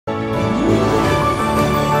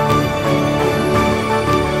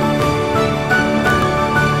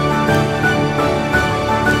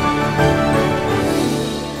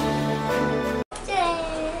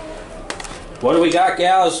What do we got,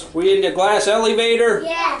 gals? We in the glass elevator?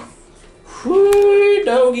 Yes. Whoo,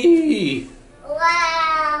 doggy.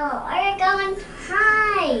 Wow, we're going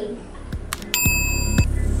high.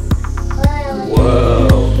 Whoa.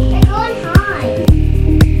 We're going high.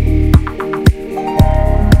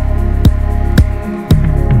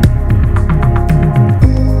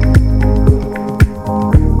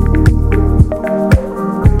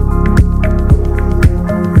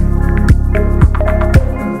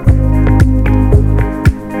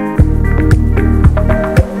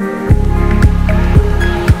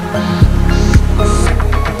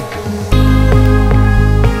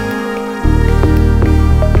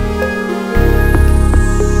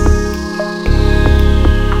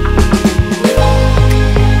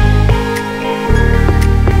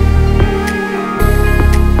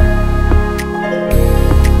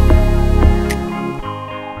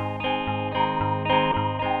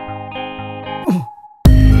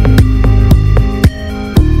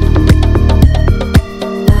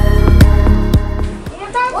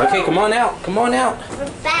 Okay, come on out. Come on out. We're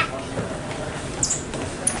back.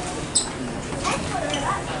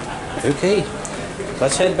 Okay,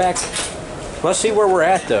 let's head back. Let's see where we're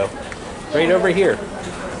at, though. Right over here.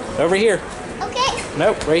 Over here. Okay.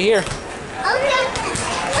 Nope, right here. Okay.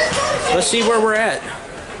 Let's see where we're at.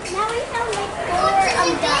 Now we have like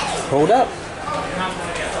 4 of that. Hold up.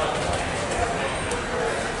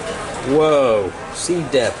 Whoa, sea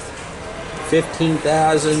depth.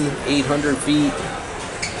 15,800 feet.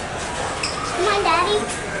 Come on, Daddy.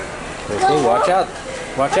 Okay, watch out.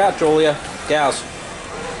 Watch out, Julia. Gals.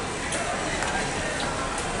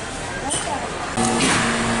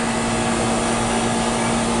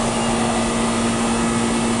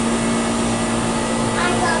 I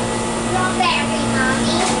love strawberry,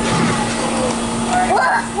 Mommy.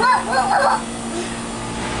 Whoa.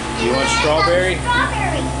 You want strawberry?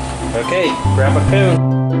 Strawberry. Okay, grab a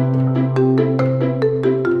cone.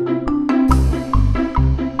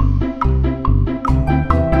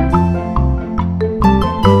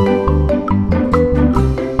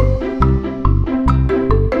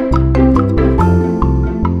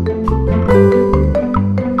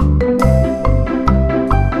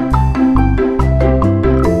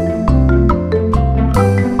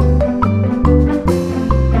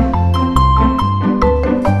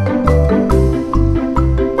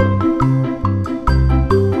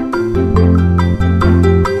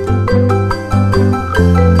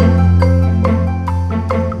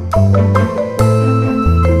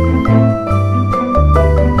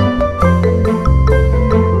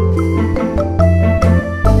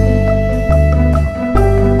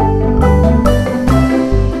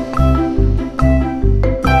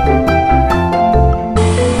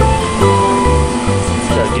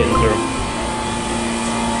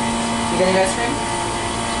 Getting ice cream?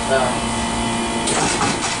 No.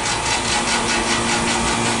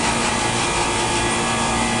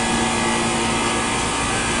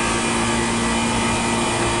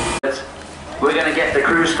 We're going to get the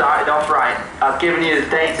cruise started off right. I've given you the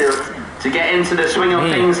day to get into the swing of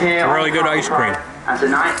things here. Really good ice cream. And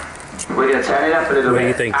tonight, we're going to turn it up a little bit. What do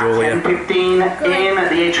you think, Julia? At 10:15 in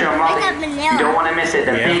the atrium lobby. You don't want to miss it.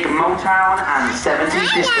 The big Motown and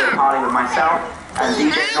 70s disco party with myself and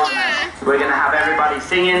DJ Norman. We're going to have everybody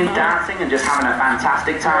singing, dancing, and just having a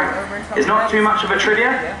fantastic time. It's not too much of a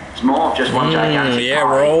trivia. It's more of just one gigantic yeah,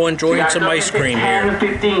 party. we're all enjoying some ice cream here.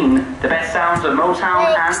 10:15, the best sounds of Motown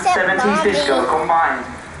and 70s disco combined.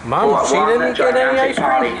 Mom, she didn't get any ice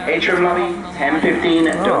cream? Atrium lobby,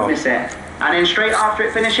 10:15, don't miss it. And then straight after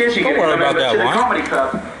it finishes, you're going to come over to the Comedy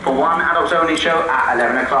Club for one adults only show at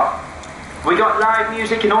 11 o'clock. We got live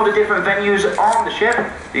music in all the different venues on the ship.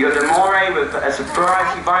 You got the Moray with a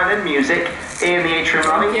variety violin music in the atrium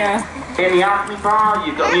lobby. Yeah. In the Alchemy Bar,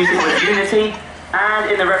 you've got music with Unity. And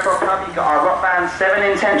in the Red Rock Club, you've got our rock band 7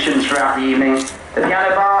 Intentions throughout the evening. The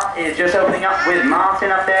piano bar is just opening up with Martin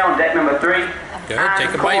up there on deck number 3. Go ahead,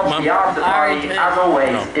 take a bite, Mom. The after party, as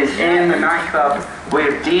always, is in the nightclub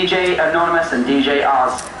with DJ Anonymous and DJ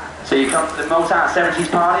Oz. So you come to the Motown 70s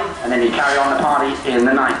party, and then you carry on the party in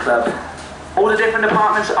the nightclub. All the different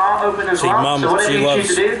departments are open as well. Mom, so whatever she you loves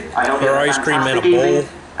choose to do, I hope you her have a ice cream in a fantastic evening, bowl.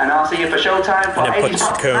 And I'll see you for showtime for And then 80 puts the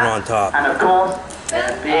bucks cone flat. on top. And of course,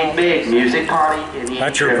 a big music party in the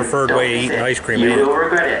That's your atrium. preferred Don't way to miss eat it. ice cream, You ain't it? will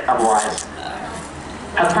regret it otherwise.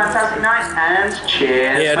 Have a fantastic night and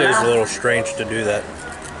cheers. Yeah, it for is now. a little strange to do that.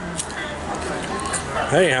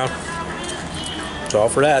 Anyhow, it's all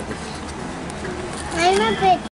for that. I'm a bit